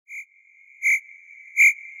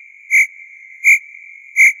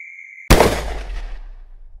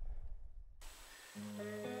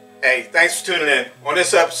Hey, thanks for tuning in. On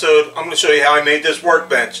this episode, I'm going to show you how I made this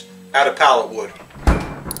workbench out of pallet wood.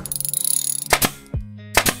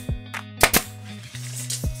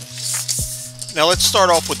 Now let's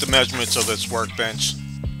start off with the measurements of this workbench.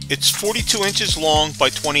 It's 42 inches long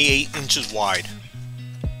by 28 inches wide.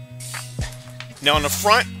 Now on the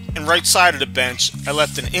front and right side of the bench, I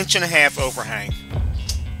left an 1.5 inch overhang.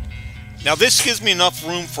 Now this gives me enough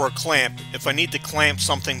room for a clamp if I need to clamp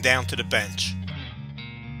something down to the bench.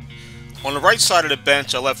 On the right side of the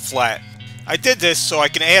bench I left flat. I did this so I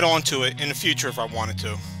can add on to it in the future if I wanted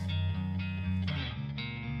to.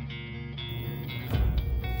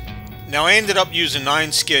 Now I ended up using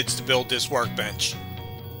 9 skids to build this workbench.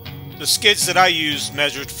 The skids that I used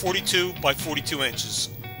measured 42 by 42 inches.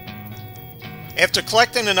 After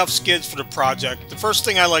collecting enough skids for the project, the first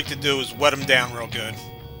thing I like to do is wet them down real good.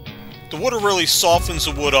 The water really softens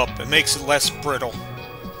the wood up and makes it less brittle.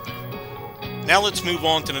 Now let's move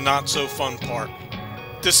on to the not so fun part,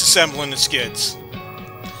 disassembling the skids.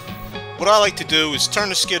 What I like to do is turn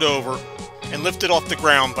the skid over and lift it off the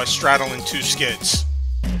ground by straddling 2 skids.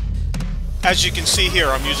 As you can see here,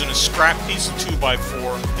 I'm using a scrap piece of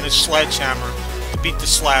 2x4 and a sledgehammer to beat the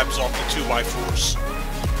slabs off the 2x4s.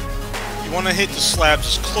 You want to hit the slabs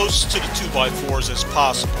as close to the 2x4s as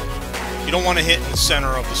possible. You don't want to hit in the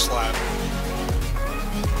center of the slab.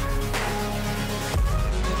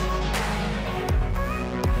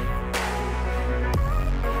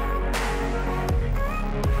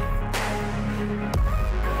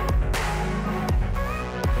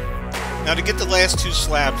 Now to get the last 2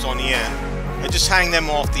 slabs on the end, I just hang them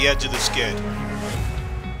off the edge of the skid.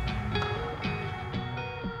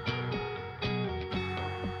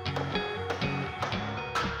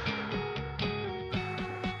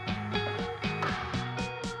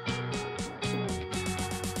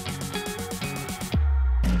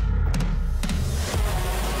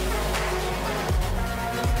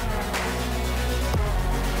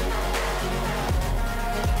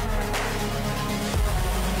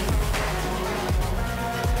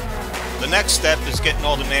 The next step is getting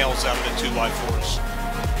all the nails out of the 2x4s.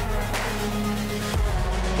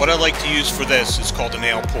 What I like to use for this is called a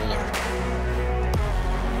nail puller.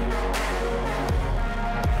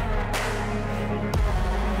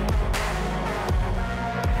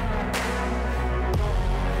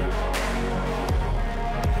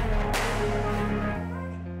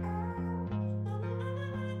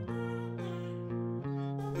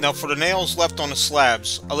 Now for the nails left on the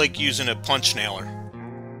slabs, I like using a punch nailer.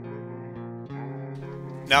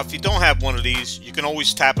 Now if you don't have one of these, you can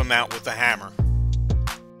always tap them out with a hammer.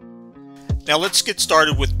 Now let's get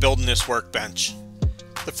started with building this workbench.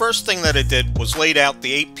 The first thing that I did was laid out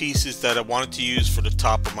the 8 pieces that I wanted to use for the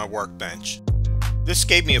top of my workbench. This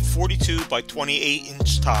gave me a 42 by 28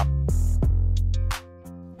 inch top.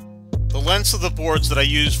 The lengths of the boards that I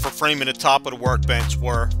used for framing the top of the workbench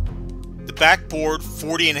were the back board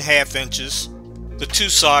 40.5 inches, the 2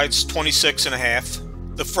 sides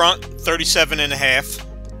 26.5, the front 37.5,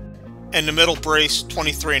 and the middle brace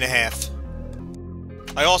 23.5.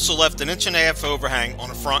 I also left an 1.5 inch overhang on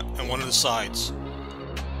the front and one of the sides.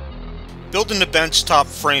 Building the bench top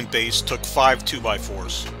frame base took 5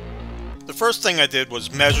 2x4s. The first thing I did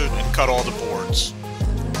was measure and cut all the boards.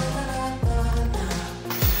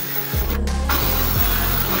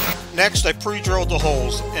 Next I pre-drilled the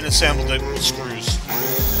holes and assembled it with screws.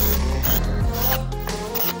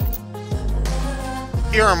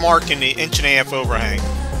 Here I'm marking the 1.5 inch overhang.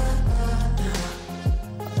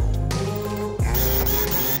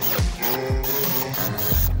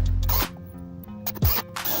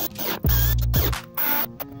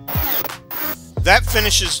 That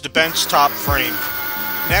finishes the bench top frame.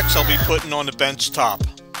 Next I'll be putting on the bench top.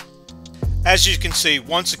 As you can see,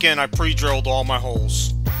 once again I pre-drilled all my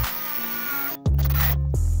holes.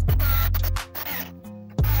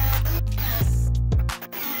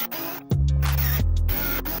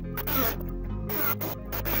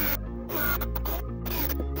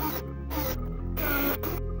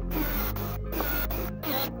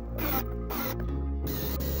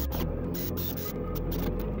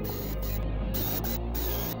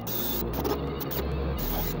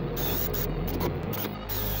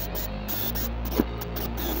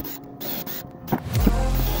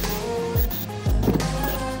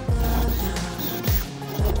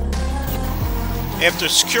 After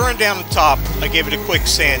securing down the top, I gave it a quick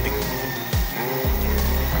sanding.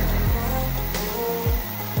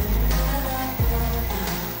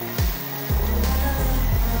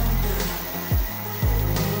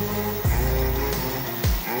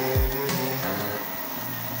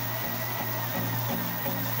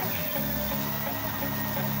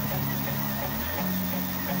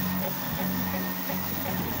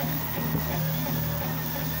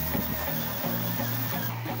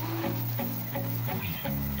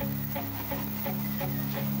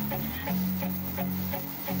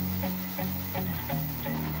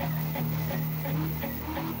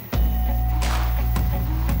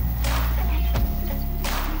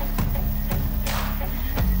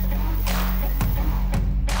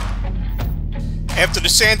 After the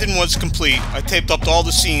sanding was complete, I taped up all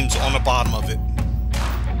the seams on the bottom of it.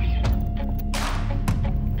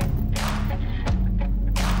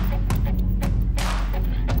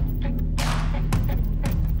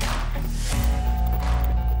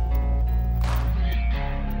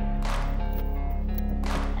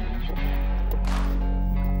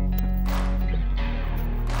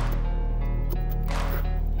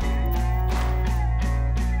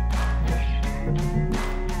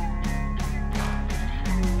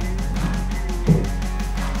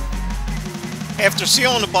 After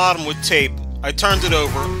sealing the bottom with tape, I turned it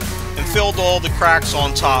over and filled all the cracks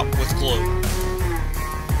on top with glue.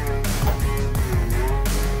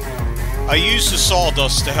 I used the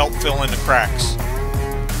sawdust to help fill in the cracks.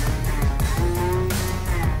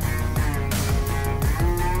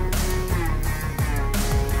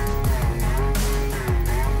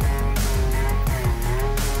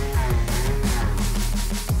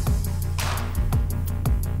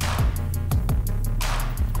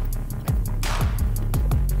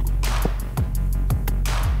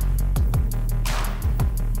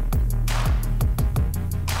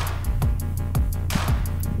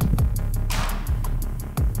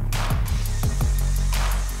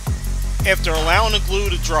 After allowing the glue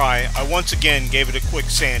to dry, I once again gave it a quick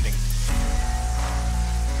sanding.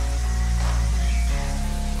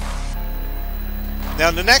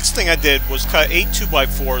 Now the next thing I did was cut 8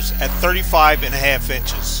 2x4s at 35.5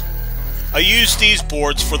 inches. I used these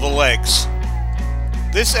boards for the legs.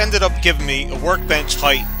 This ended up giving me a workbench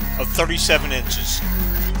height of 37 inches.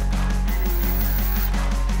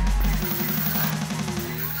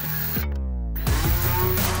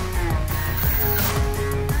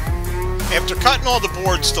 After cutting all the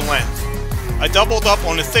boards to length, I doubled up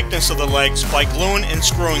on the thickness of the legs by gluing and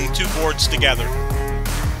screwing 2 boards together.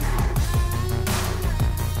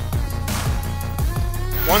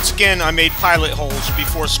 Once again, I made pilot holes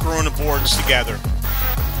before screwing the boards together.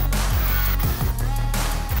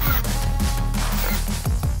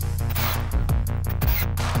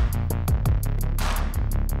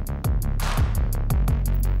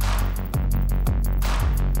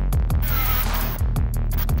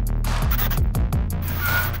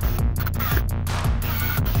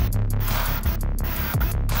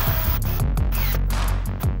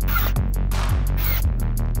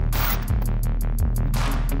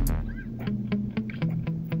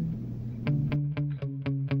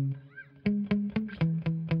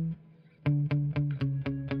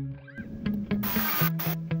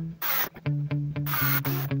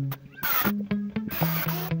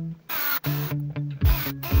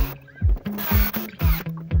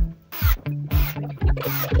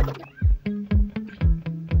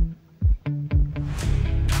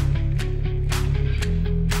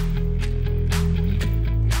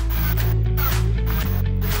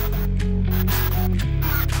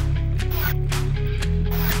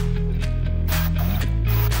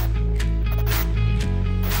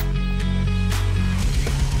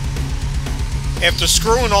 After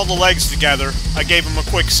screwing all the legs together, I gave them a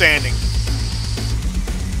quick sanding.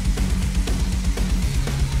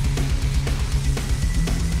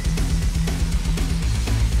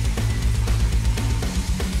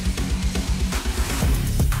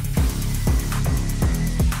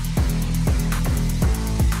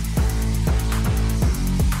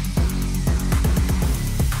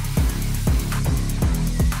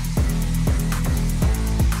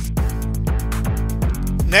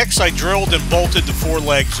 Next, I drilled and bolted the 4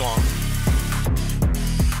 legs on.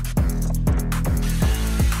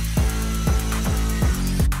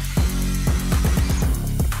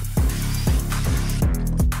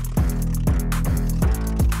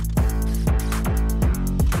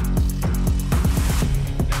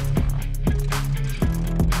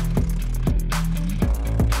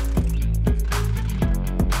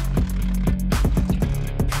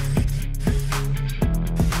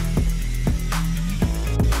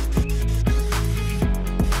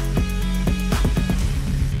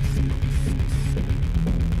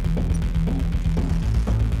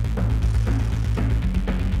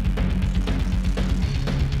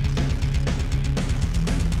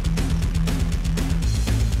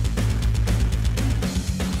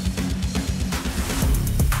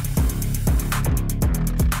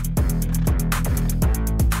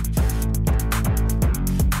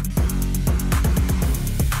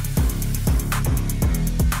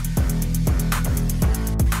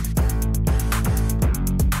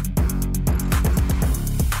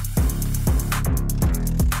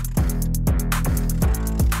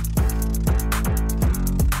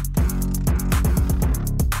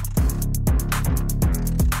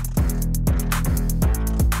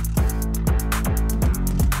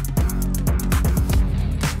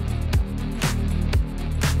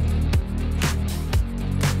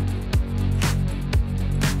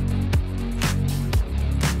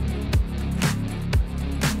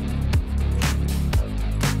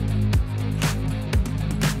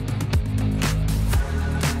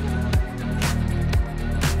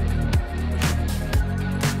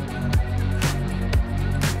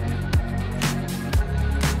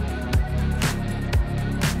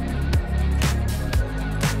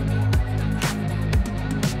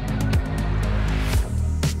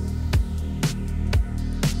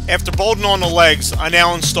 After bolting on the legs, I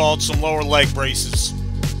now installed some lower leg braces.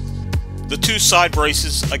 The two side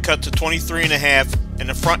braces I cut to 23.5 and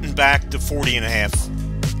the front and back to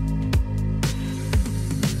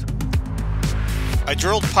 40.5. I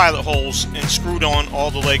drilled pilot holes and screwed on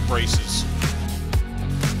all the leg braces.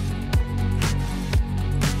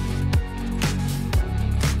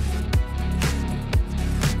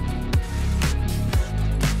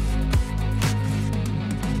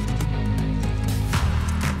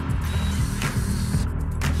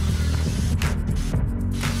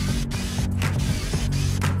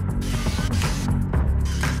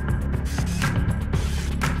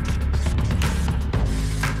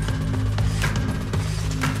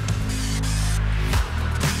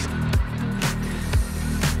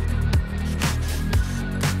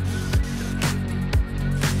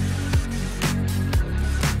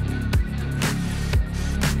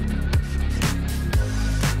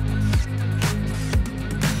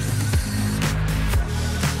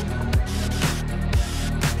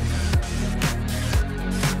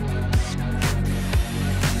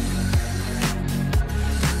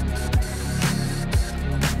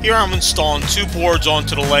 Here I'm installing two boards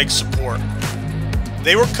onto the leg support.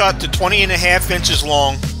 They were cut to 20.5 inches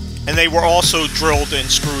long and they were also drilled and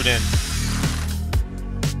screwed in.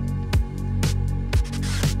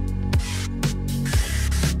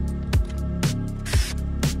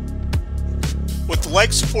 With the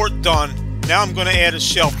leg support done, now I'm going to add a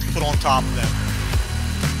shelf to put on top of them.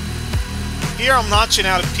 Here I'm notching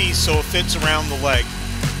out a piece so it fits around the leg.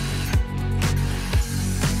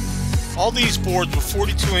 All these boards were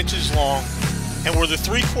 42 inches long and were the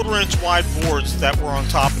 3/4 inch wide boards that were on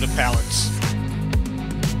top of the pallets.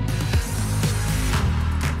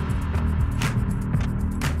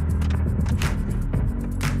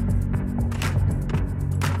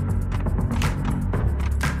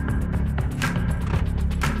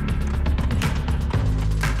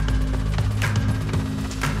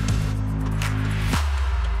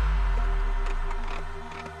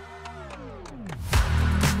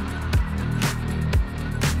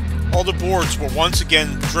 All the boards were once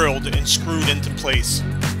again drilled and screwed into place.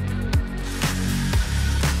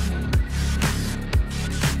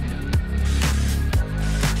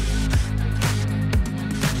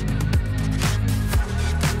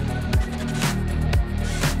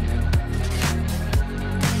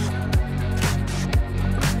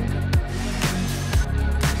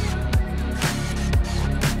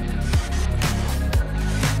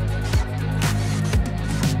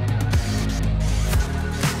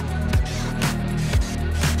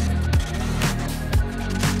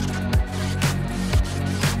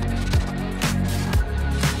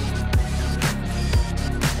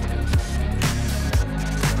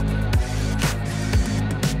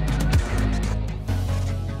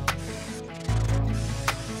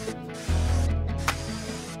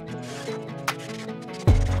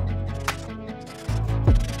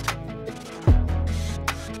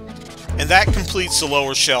 And that completes the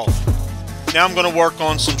lower shelf. Now I'm going to work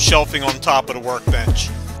on some shelving on top of the workbench.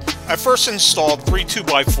 I first installed 3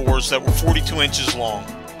 2x4s that were 42 inches long.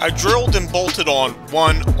 I drilled and bolted on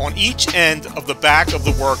one on each end of the back of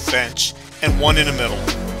the workbench and one in the middle.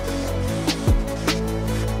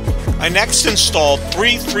 I next installed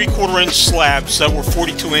 3 3/4 inch slabs that were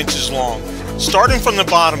 42 inches long, starting from the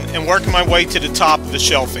bottom and working my way to the top of the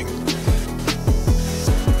shelving.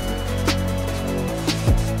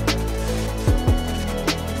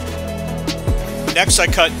 Next I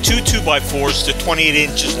cut 2 2x4s to 28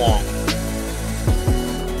 inches long.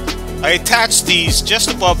 I attached these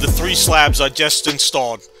just above the 3 slabs I just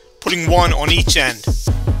installed, putting one on each end.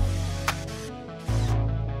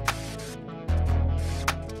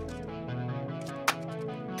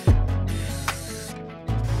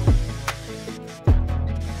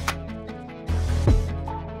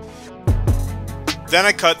 Then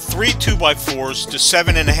I cut 3 2x4s to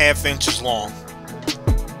 7.5 inches long.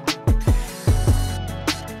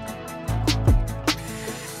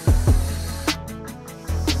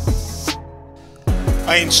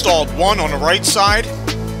 I installed one on the right side,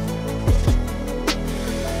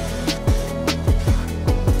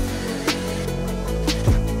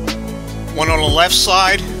 one on the left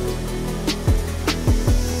side,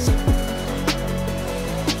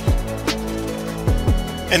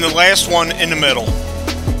 and the last one in the middle.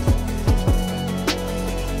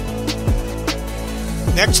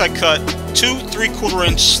 Next I cut 2 3/4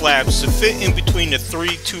 inch slabs to fit in between the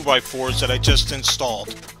 3 2x4s that I just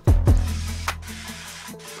installed.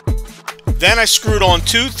 Then I screwed on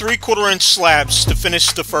 2 3/4 inch slabs to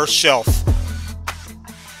finish the first shelf.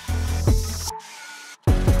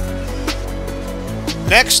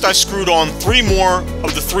 Next, I screwed on 3 more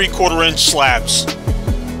of the 3/4 inch slabs,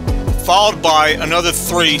 followed by another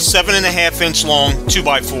 3 7.5 inch long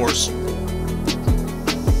 2x4s.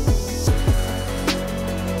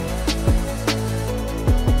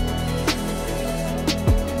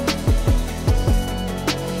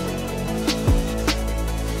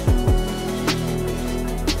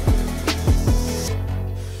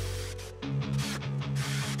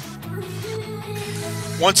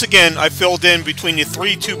 Once again, I filled in between the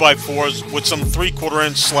 3 2x4s with some 3/4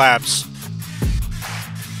 inch slabs.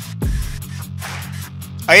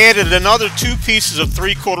 I added another 2 pieces of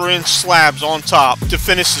 3/4 inch slabs on top to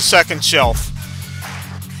finish the second shelf.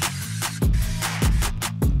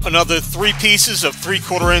 Another 3 pieces of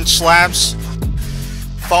 3/4 inch slabs,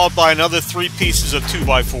 followed by another 3 pieces of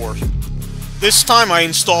 2x4. This time I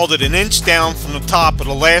installed it an inch down from the top of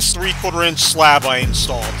the last 3/4 inch slab I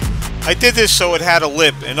installed. I did this so it had a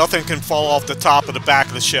lip and nothing can fall off the top of the back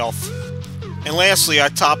of the shelf. And lastly, I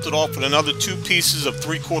topped it off with another 2 pieces of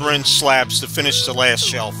 3/4 inch slabs to finish the last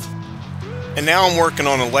shelf. And now I'm working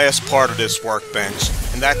on the last part of this workbench,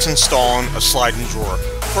 and that's installing a sliding drawer.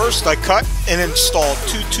 First, I cut and installed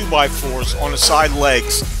 2 2x4s on the side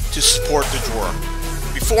legs to support the drawer.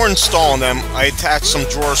 Before installing them, I attached some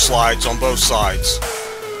drawer slides on both sides.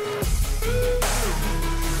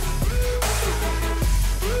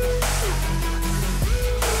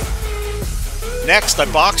 Next, I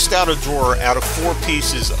boxed out a drawer out of 4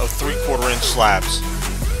 pieces of 3/4 inch slabs.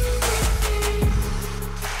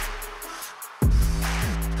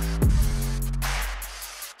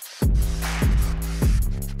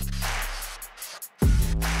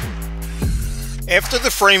 After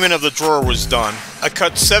the framing of the drawer was done, I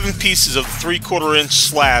cut 7 pieces of 3/4 inch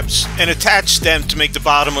slabs and attached them to make the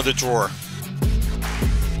bottom of the drawer.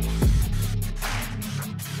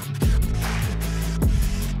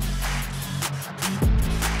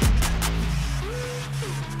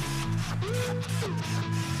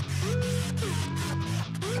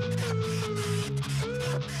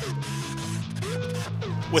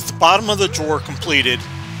 With the bottom of the drawer completed,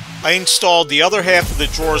 I installed the other half of the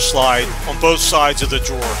drawer slide on both sides of the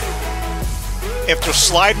drawer. After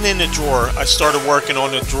sliding in the drawer, I started working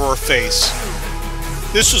on the drawer face.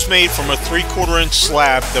 This was made from a 3/4 inch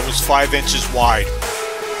slab that was 5 inches wide.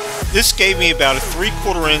 This gave me about a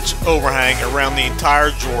 3/4 inch overhang around the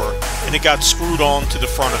entire drawer, and it got screwed on to the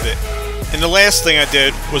front of it. And the last thing I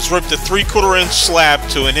did was rip the 3/4 inch slab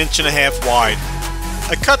to 1.5 inches wide.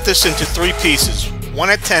 I cut this into 3 pieces, 1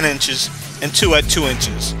 at 10 inches and 2 at 2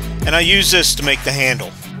 inches, and I used this to make the handle.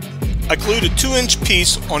 I glued a 2-inch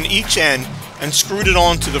piece on each end and screwed it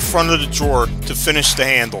onto the front of the drawer to finish the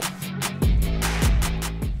handle.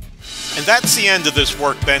 And that's the end of this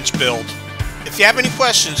workbench build. If you have any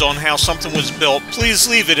questions on how something was built, please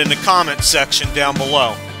leave it in the comment section down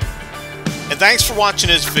below. And thanks for watching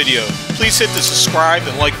this video. Please hit the subscribe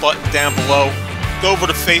and like button down below. Go over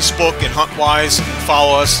to Facebook and Huntwise and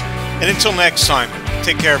follow us. And until next time,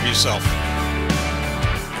 take care of yourself.